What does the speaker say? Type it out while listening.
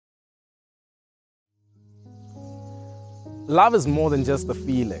Love is more than just a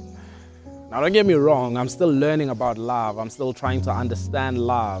feeling. Now, don't get me wrong, I'm still learning about love. I'm still trying to understand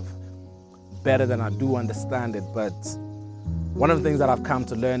love better than I do understand it. But one of the things that I've come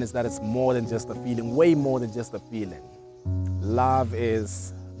to learn is that it's more than just a feeling, way more than just a feeling. Love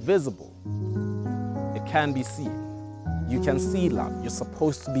is visible. It can be seen. You can see love. You're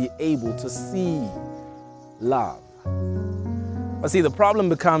supposed to be able to see love. But see, the problem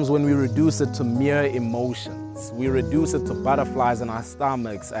becomes when we reduce it to mere emotions. We reduce it to butterflies in our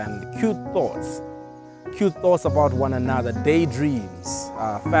stomachs and cute thoughts about one another, daydreams,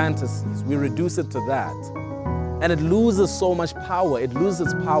 fantasies. We reduce it to that. And it loses so much power. It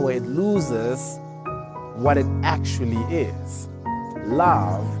loses power. It loses what it actually is.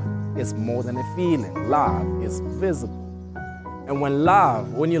 Love is more than a feeling. Love is visible. And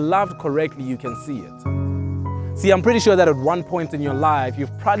when you're loved correctly, you can see it. See, I'm pretty sure that at one point in your life,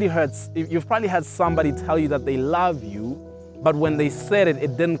 you've probably had somebody tell you that they love you, but when they said it,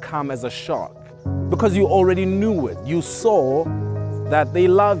 it didn't come as a shock because you already knew it. You saw that they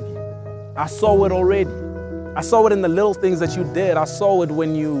love you. I saw it already. I saw it in the little things that you did. I saw it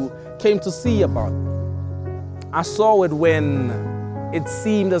when you came to see about me. I saw it when it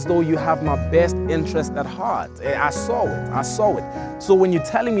seemed as though you have my best interest at heart. I saw it. So when you're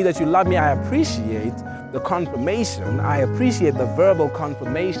telling me that you love me, I appreciate the confirmation, I appreciate the verbal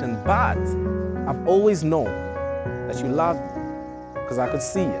confirmation, but I've always known that you love me because I could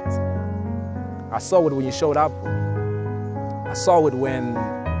see it. I saw it when you showed up for me. I saw it when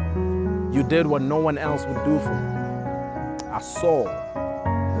you did what no one else would do for me. I saw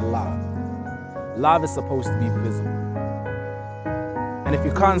the love. Love is supposed to be visible. And if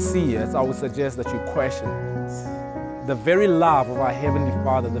you can't see it, I would suggest that you question it. The very love of our Heavenly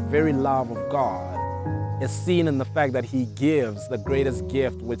Father, the very love of God, is seen in the fact that He gives the greatest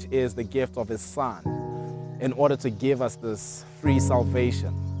gift, which is the gift of His Son, in order to give us this free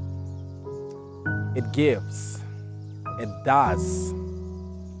salvation. It gives, it does,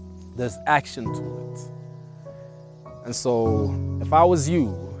 there's action to it. And so, if I was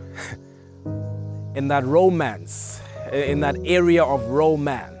you, in that romance, in that area of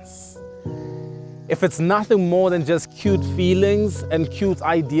romance, if it's nothing more than just cute feelings and cute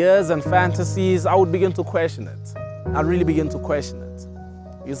ideas and fantasies, I would begin to question it. I'd really begin to question it.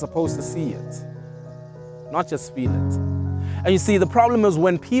 You're supposed to see it, not just feel it. And you see, the problem is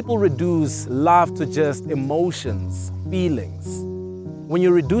when people reduce love to just emotions, feelings, when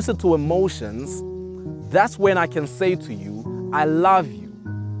you reduce it to emotions, that's when I can say to you, I love you,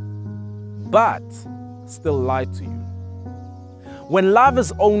 but still lie to you. When love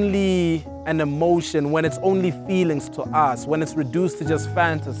is only an emotion, when it's only feelings to us, when it's reduced to just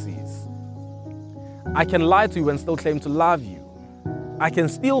fantasies, I can lie to you and still claim to love you. I can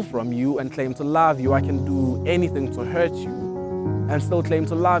steal from you and claim to love you. I can do anything to hurt you and still claim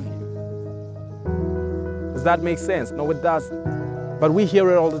to love you. Does that make sense? No, it doesn't. But we hear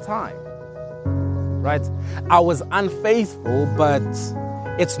it all the time, right? I was unfaithful, but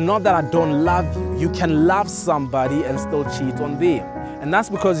it's not that I don't love you. You can love somebody and still cheat on them. And that's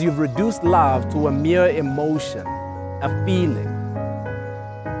because you've reduced love to a mere emotion, a feeling.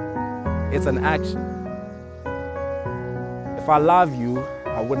 It's an action. If I love you,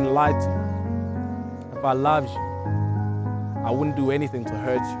 I wouldn't lie to you. If I loved you, I wouldn't do anything to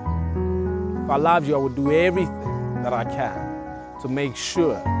hurt you. If I loved you, I would do everything that I can to make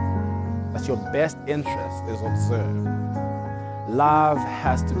sure that your best interest is observed. Love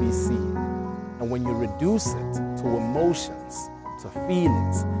has to be seen. And when you reduce it to emotions, to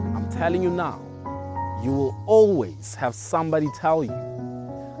feelings, I'm telling you now, you will always have somebody tell you,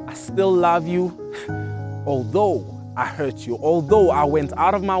 I still love you, although I hurt you, although I went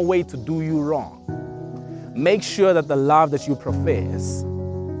out of my way to do you wrong. Make sure that the love that you profess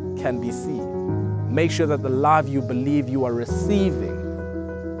can be seen. Make sure that the love you believe you are receiving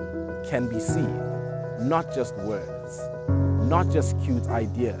can be seen. Not just words, not just cute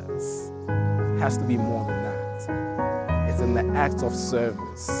ideas. It has to be more than that. It's in the act of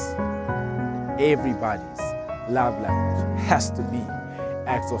service. Everybody's love language has to be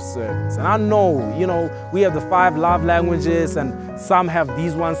acts of service. And I know, we have the 5 love languages and some have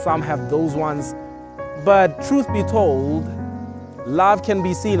these ones, some have those ones. But truth be told, love can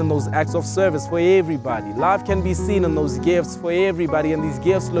be seen in those acts of service for everybody. Love can be seen in those gifts for everybody, and these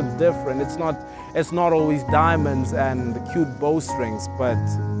gifts look different. It's not always diamonds and cute bowstrings, but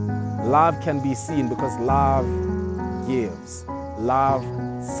love can be seen because love gives. Love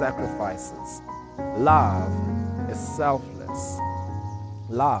sacrifices. Love is selfless.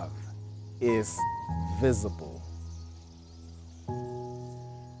 Love is visible.